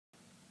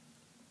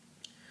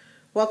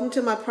Welcome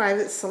to my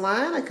private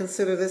salon. I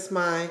consider this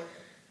my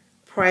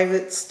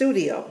private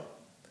studio.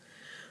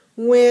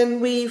 When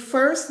we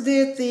first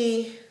did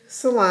the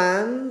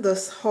salon,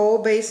 this whole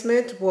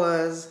basement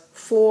was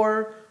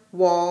 4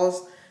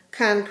 walls,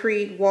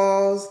 concrete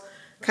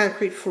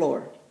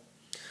floor.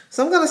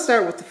 So I'm going to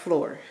start with the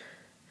floor.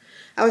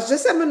 I was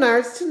just at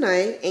Menards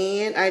tonight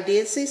and I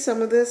did see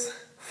some of this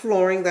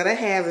flooring that I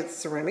have. It's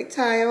ceramic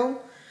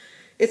tile.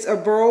 It's a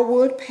burl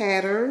wood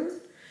pattern.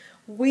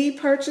 We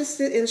purchased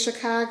it in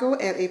Chicago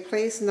at a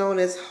place known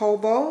as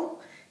Hobo.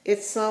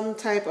 It's some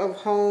type of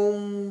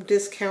home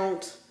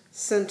discount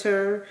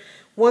center.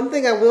 One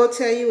thing I will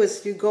tell you is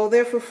if you go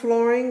there for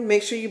flooring,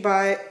 make sure you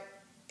buy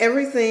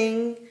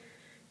everything,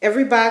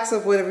 every box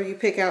of whatever you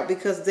pick out,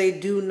 because they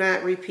do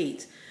not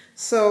repeat.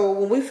 So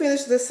when we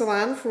finished this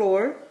salon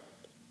floor,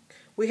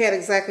 we had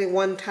exactly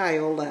 1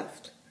 tile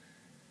left.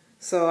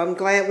 So I'm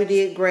glad we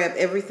did grab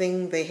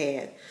everything they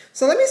had.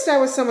 So let me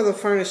start with some of the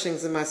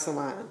furnishings in my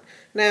salon.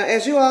 Now,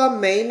 as you all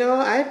may know,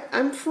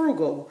 I'm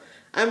frugal.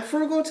 I'm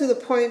frugal to the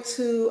point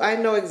I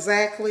know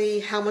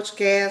exactly how much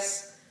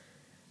gas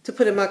to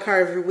put in my car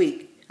every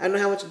week. I know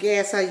how much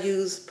gas I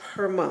use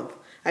per month.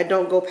 I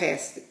don't go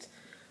past it.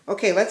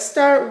 Okay, let's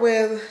start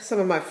with some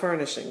of my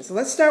furnishings.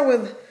 Let's start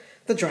with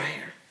the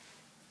dryer.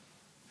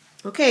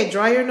 Okay,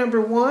 dryer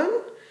number 1.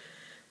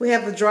 We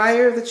have the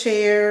dryer, the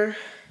chair,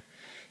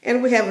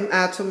 and we have an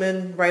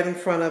ottoman right in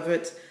front of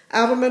it.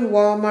 Ottoman,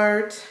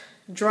 Walmart,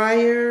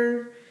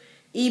 dryer,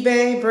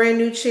 eBay, brand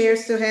new chair,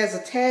 still has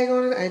a tag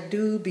on it, I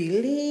do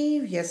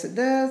believe. Yes, it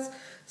does.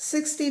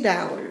 $60.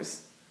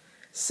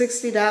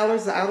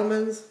 $60. The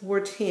ottomans were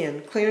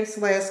 $10. Clearance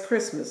last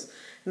Christmas.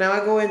 Now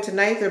I go in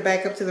tonight, they're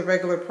back up to the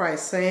regular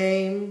price.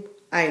 Same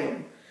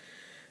item.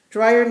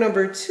 Dryer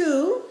number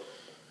 2.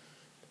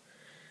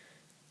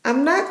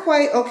 I'm not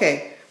quite,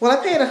 okay. Well,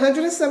 I paid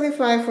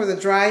 $175 for the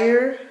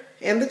dryer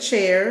and the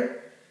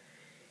chair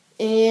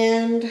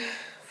and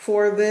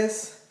for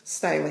this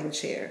styling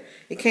chair.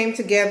 It came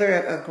together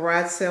at a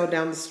garage sale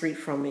down the street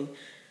from me.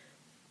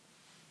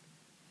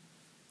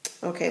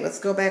 Okay, let's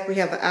go back. We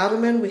have the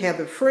ottoman, we have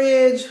the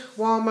fridge,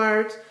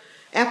 Walmart,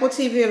 Apple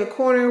TV in the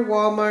corner,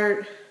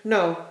 Walmart,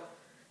 no,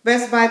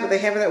 Best Buy, but they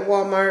have it at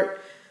Walmart.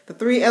 The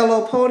 3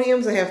 LO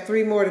podiums, I have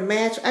 3 more to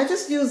match. I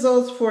just use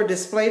those for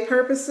display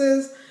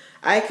purposes.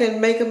 I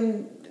can make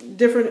them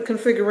different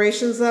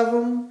configurations of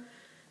them.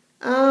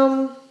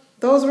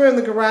 Those were in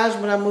the garage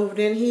when I moved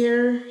in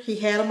here. He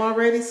had them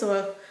already,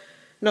 so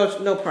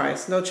no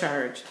price, no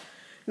charge.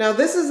 Now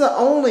this is the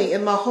only,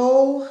 in my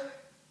whole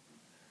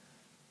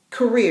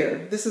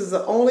career, this is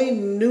the only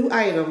new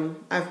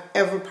item I've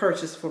ever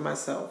purchased for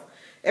myself.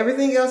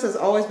 Everything else has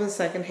always been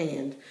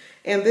secondhand.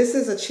 And this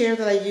is a chair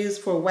that I use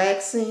for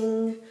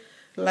waxing,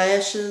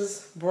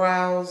 lashes,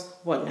 brows,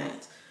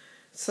 whatnot.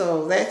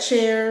 So that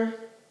chair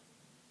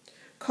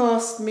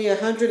cost me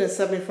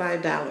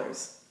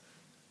 $175.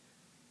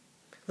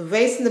 The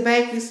vase in the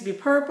back used to be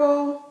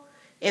purple,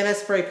 and I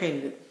spray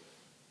painted it.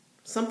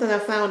 Something I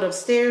found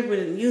upstairs we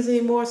didn't use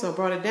anymore, so I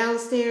brought it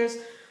downstairs,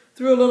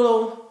 threw a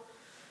little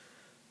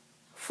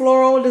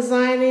floral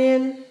design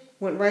in,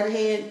 went right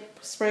ahead,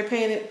 spray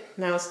painted,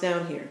 now it's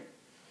down here.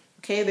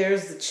 Okay,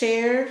 there's the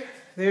chair.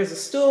 There's a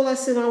stool I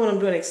sit on when I'm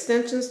doing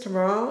extensions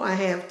tomorrow. I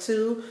have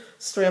 2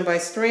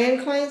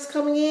 strand-by-strand clients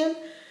coming in,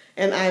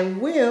 and I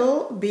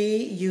will be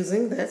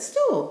using that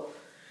stool.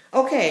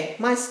 Okay,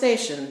 my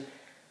station.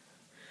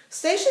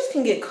 Stations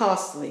can get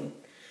costly.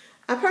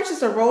 I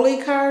purchased a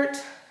rolly cart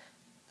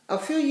a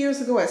few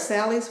years ago at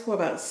Sally's for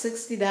about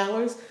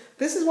 $60.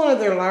 This is one of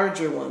their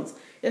larger ones.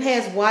 It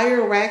has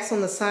wire racks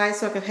on the side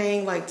so I can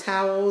hang like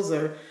towels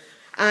or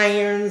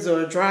irons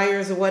or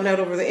dryers or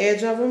whatnot over the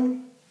edge of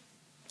them.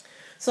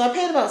 So I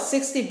paid about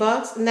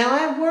 $60. Now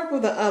I work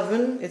with an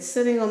oven. It's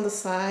sitting on the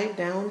side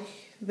down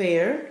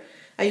there.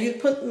 I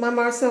put my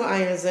Marcel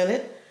irons in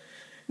it.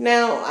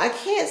 Now, I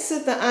can't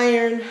sit the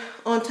iron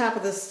on top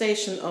of the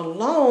station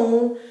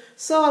alone,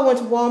 so I went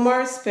to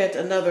Walmart, spent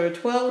another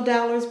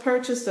 $12,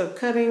 purchased a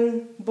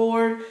cutting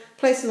board,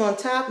 placed it on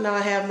top. Now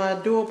I have my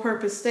dual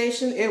purpose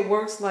station. It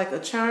works like a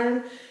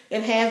charm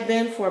and have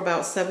been for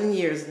about 7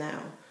 years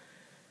now.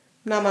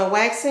 Now my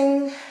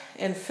waxing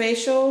and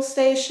facial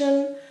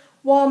station,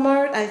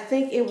 Walmart, I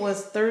think it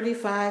was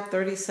 $35,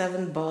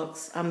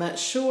 $37. I'm not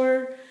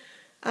sure.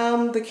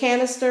 The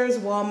canisters,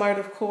 Walmart,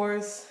 of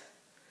course.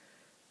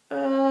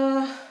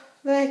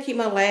 Then I keep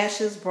my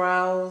lashes,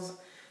 brows,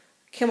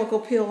 chemical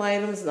peel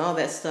items, and all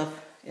that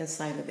stuff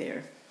inside of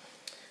there.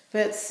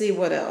 Let's see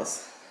what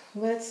else.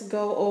 Let's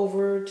go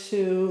over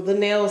to the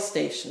nail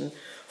station.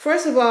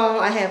 First of all,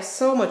 I have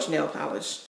so much nail polish.